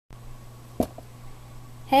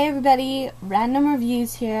Hey everybody, Random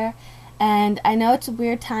Reviews here, and I know it's a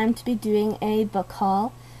weird time to be doing a book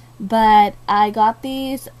haul, but I got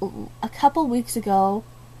these a couple days ago,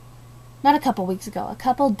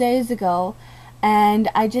 and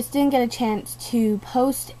I just didn't get a chance to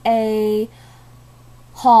post a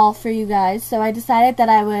haul for you guys, so I decided that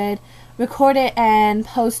I would record it and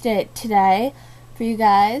post it today for you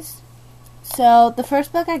guys. So the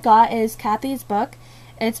first book I got is Cathy's book.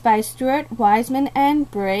 It's by Stewart, Weisman,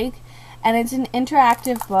 and Brigg, and it's an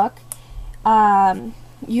interactive book.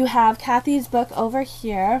 You have Cathy's book over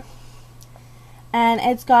here, and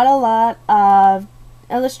it's got a lot of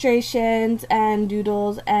illustrations and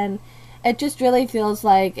doodles, and it just really feels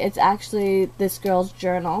like it's actually this girl's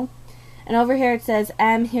journal. And over here it says,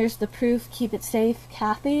 here's the proof, keep it safe,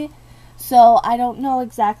 Cathy. So I don't know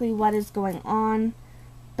exactly what is going on,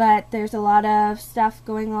 but there's a lot of stuff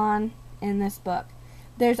going on in this book.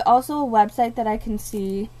 There's also a website that I can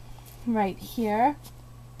see right here,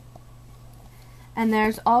 and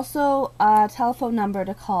there's also a telephone number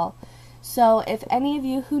to call. So if any of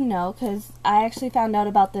you who know, because I actually found out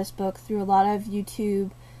about this book through a lot of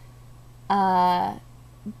YouTube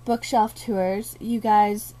bookshelf tours, you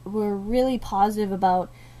guys were really positive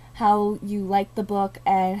about how you liked the book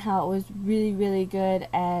and how it was really, really good,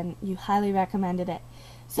 and you highly recommended it.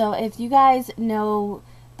 So if you guys know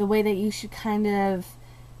the way that you should kind of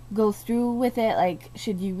go through with it, like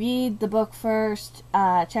should you read the book first,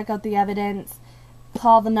 check out the evidence,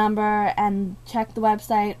 call the number, and check the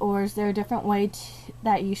website, or is there a different way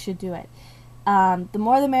that you should do it? The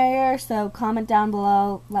more the merrier, so comment down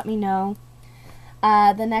below, let me know.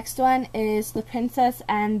 The next one is The Princess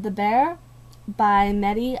and the Bear by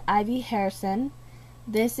Mette, Ivie Harrison.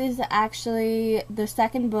 This is actually the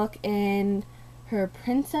second book in her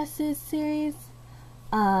Princesses series.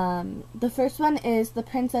 The first one is The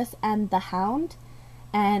Princess and the Hound,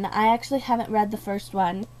 and I actually haven't read the first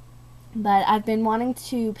one, but I've been wanting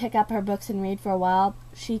to pick up her books and read for a while.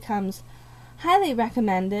 She comes highly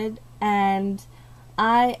recommended, and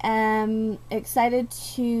I am excited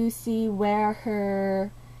to see where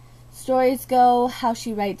her stories go, how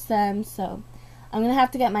she writes them, so I'm going to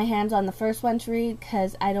have to get my hands on the first one to read,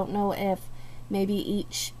 because I don't know if maybe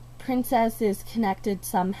each princess is connected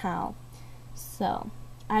somehow. So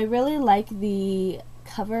I really like the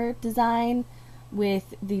cover design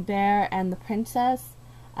with the bear and the princess.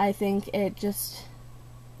 I think it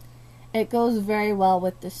goes very well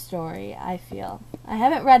with the story, I feel. I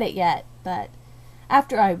haven't read it yet, but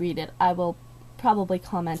after I read it, I will probably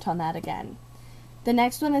comment on that again. The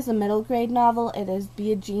next one is a middle grade novel. It is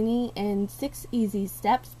Be a Genie in 6 Easy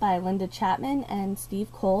Steps by Linda Chapman and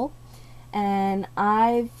Steve Cole. And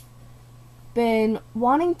I've been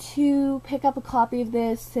wanting to pick up a copy of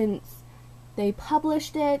this since they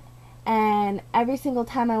published it, and every single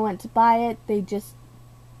time I went to buy it, they just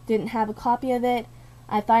didn't have a copy of it.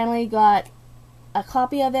 I finally got a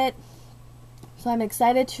copy of it, so I'm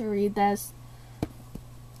excited to read this.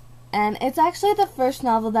 And it's actually the first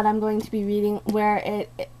novel that I'm going to be reading where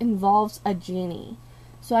it involves a genie.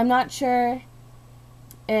 So I'm not sure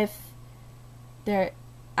if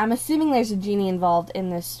I'm assuming there's a genie involved in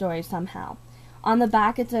this story somehow. On the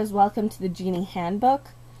back it says, "Welcome to the Genie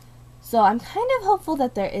Handbook." So I'm kind of hopeful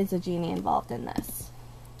that there is a genie involved in this.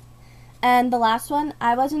 And the last one,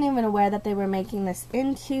 I wasn't even aware that they were making this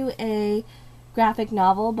into a graphic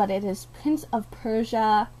novel, but it is Prince of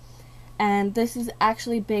Persia. And this is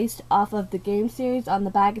actually based off of the game series. On the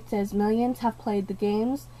back it says, "Millions have played the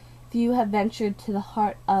games. Few have ventured to the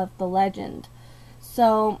heart of the legend."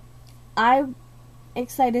 So I'm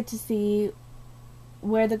excited to see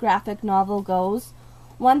where the graphic novel goes.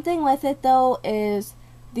 One thing with it though is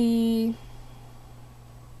the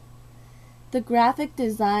graphic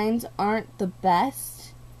designs aren't the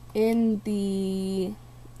best in the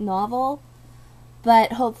novel,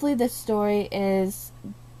 but hopefully the story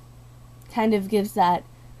kind of gives that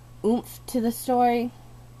oomph to the story.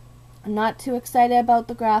 I'm not too excited about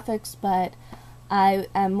the graphics, but I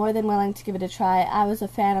am more than willing to give it a try. I was a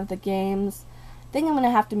fan of the games. I think I'm going to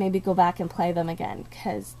have to maybe go back and play them again,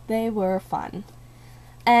 because they were fun.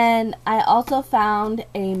 And I also found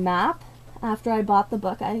a map after I bought the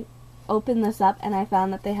book. I opened this up and I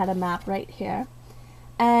found that they had a map right here.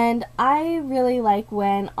 And I really like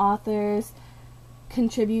when authors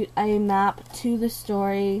contribute a map to the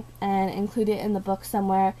story and include it in the book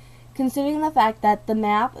somewhere, considering the fact that the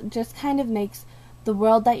map just kind of makes the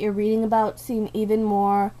world that you're reading about seem even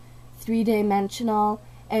more three-dimensional.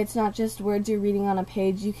 It's not just words you're reading on a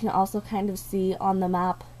page. You can also kind of see on the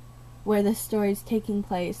map where the story is taking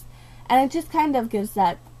place, and it just kind of gives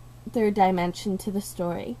that third dimension to the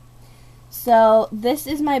story. So this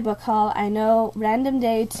is my book haul. I know, random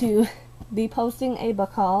day to be posting a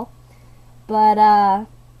book haul, but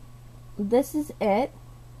this is it.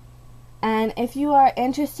 And if you are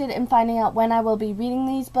interested in finding out when I will be reading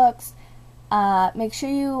these books, make sure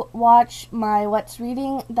you watch my What's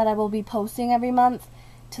Reading that I will be posting every month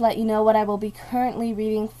to let you know what I will be currently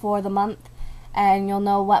reading for the month, and you'll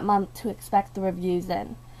know what month to expect the reviews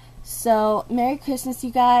in. So, Merry Christmas,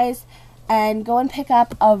 you guys, and go and pick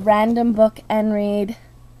up a random book and read.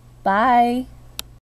 Bye!